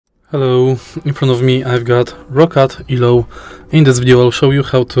Hello, in front of me I've got Roccat Elo. In this video I'll show you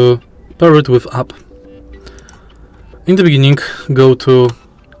how to pair it with app. In the beginning, go to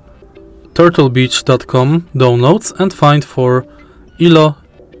turtlebeach.com downloads and find for Elo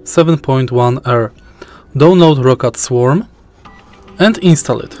 7.1. Download Roccat Swarm and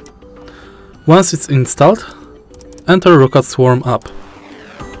install it. Once it's installed, enter Roccat Swarm app.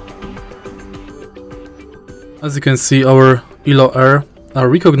 As you can see, our Elo Air are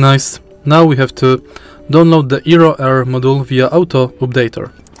recognized. Now we have to download the Elo Air module via Auto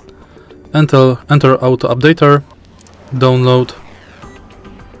Updater. Enter Auto Updater, download,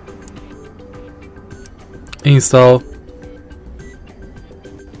 install,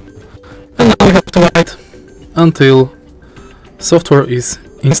 and now we have to wait until software is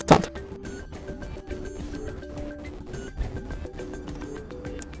installed.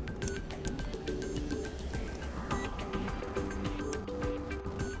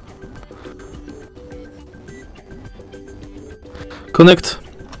 Connect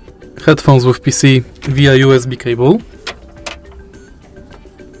headphones with PC via USB cable.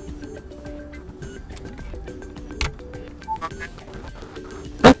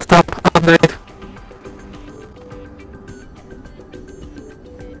 And tap Update.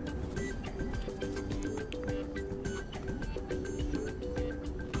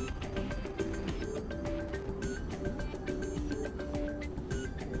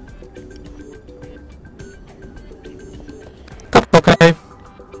 OK,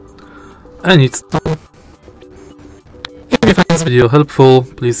 and it's done. If you find this video helpful,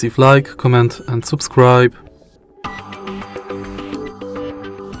 please leave like, comment and subscribe.